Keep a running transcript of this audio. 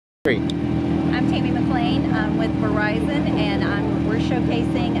Great. I'm Tammy Mclean. I'm with Verizon, and we're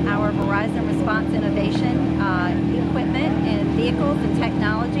showcasing our Verizon Response Innovation equipment and vehicles and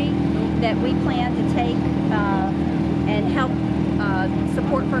technology that we plan to take and help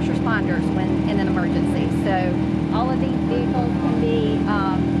support first responders when in an emergency. So all of these vehicles can be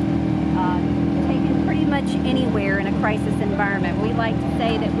taken pretty much anywhere in a crisis environment. We like to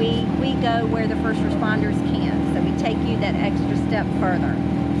say that we go where the first responders can, so we take you that extra step further.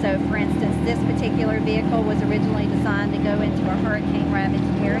 So for instance, this particular vehicle was originally designed to go into a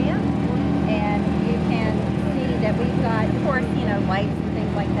hurricane-ravaged area, and you can see that we've got, of course, lights and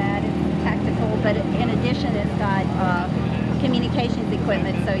things like that. It's tactical, but in addition, it's got communications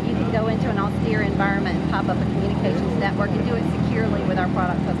equipment, so you can go into an austere environment and pop up a communications network and do it securely with our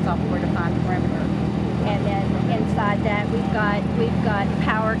product plus software-defined perimeter. And then inside that, we've got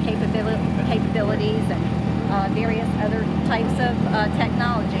power capabilities and various other types of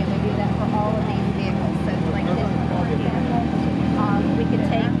technology, and we do that for all of these vehicles. So like this vehicle, we could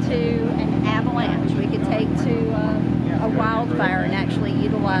take to an avalanche, we could take to a wildfire and actually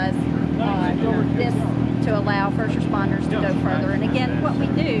utilize this to allow first responders to go further. And again, what we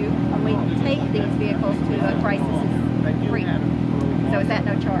do when we take these vehicles to a crisis is free, so it's at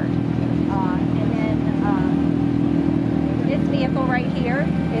no charge. And then this vehicle right here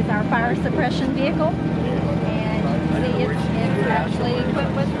is our fire suppression vehicle. It's actually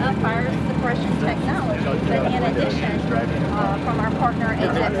equipped with fire suppression technology, but in addition, from our partner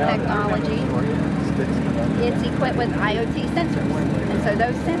HX Technology, it's equipped with IoT sensors. And so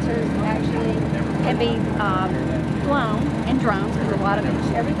those sensors actually can be flown in drones, because a lot of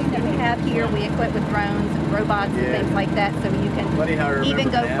everything that we have here we equip with drones and robots and things like that, so you can even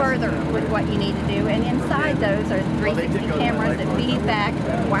go further with what you need to do. And inside those are 360 cameras that feed back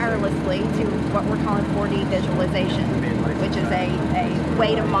wirelessly to what we're calling 4D visualization, which is a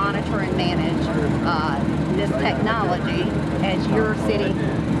way to monitor and manage this technology as you're sitting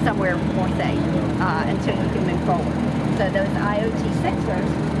somewhere more safe until you can move forward. So those IoT sensors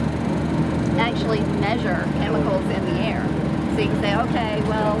actually measure chemicals in the air. So you can say, okay,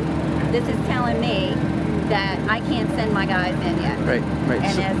 well, this is telling me that I can't send my guys in yet. Right.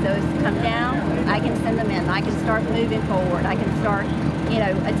 And as those come down, I can send them in. I can start moving forward. I can start,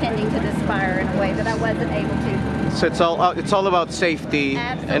 attending to this fire in a way that I wasn't able to. So it's all about safety.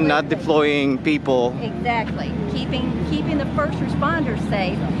 Absolutely. And not deploying people. Exactly. Keeping the first responders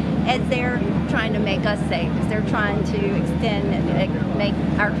safe as they're trying to make us safe, as they're trying to make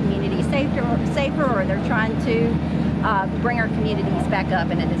our community safer, or they're trying to bring our communities back up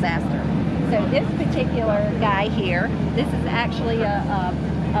in a disaster. So this particular guy here, this is actually a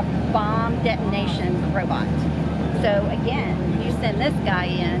bomb detonation robot. So again, you send this guy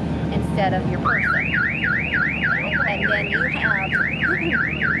in instead of your person, and then you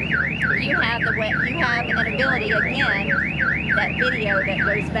have an ability, again, that video that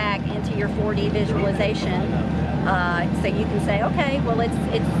goes back into your 4D visualization, so you can say, okay, well,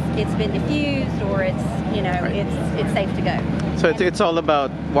 it's been diffused, or it's safe to go. So it's all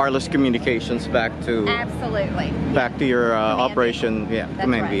about wireless communications back to your operation,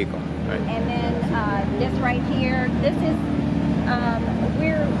 command vehicle. Right. And then this right here, this is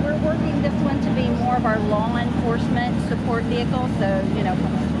we're working this one to be more of our law enforcement support vehicle. So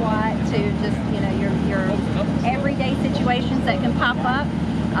from SWAT to just your everyday situations that can pop up.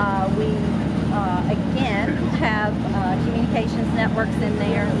 We again have communications networks in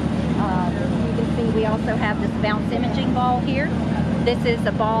there. You can see we also have this bounce imaging ball here. This is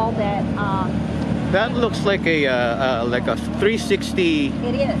a ball that that looks like a 360.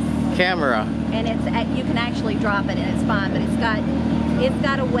 It is camera. And you can actually drop it and it's fine, but it's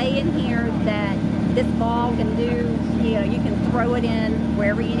got a way in here that this ball can do. You can throw it in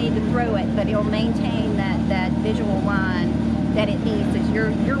wherever you need to throw it, but it'll maintain that visual line that it needs as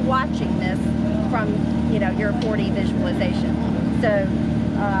you're watching this from your 4D visualization. So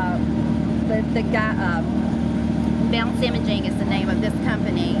the guy, Bounce Imaging is the name of this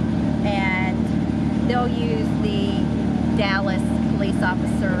company, and they'll use the Dallas police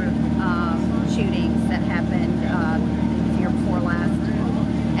officer shootings that happened the year before last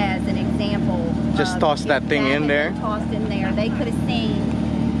as an example. Just toss that thing in there? Tossed in there. They could have seen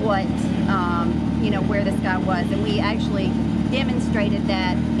what, where this guy was, and we actually demonstrated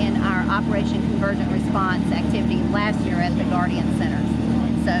that in our Operation Convergent Response activity last year at the Guardian Centers.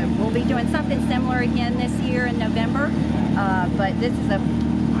 So we'll be doing something similar again this year in November, but this is a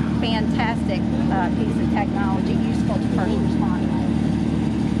fantastic piece of technology useful to first responders.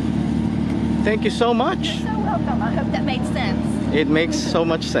 Thank you so much. You're so welcome. I hope that made sense. It makes so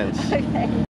much sense. Okay.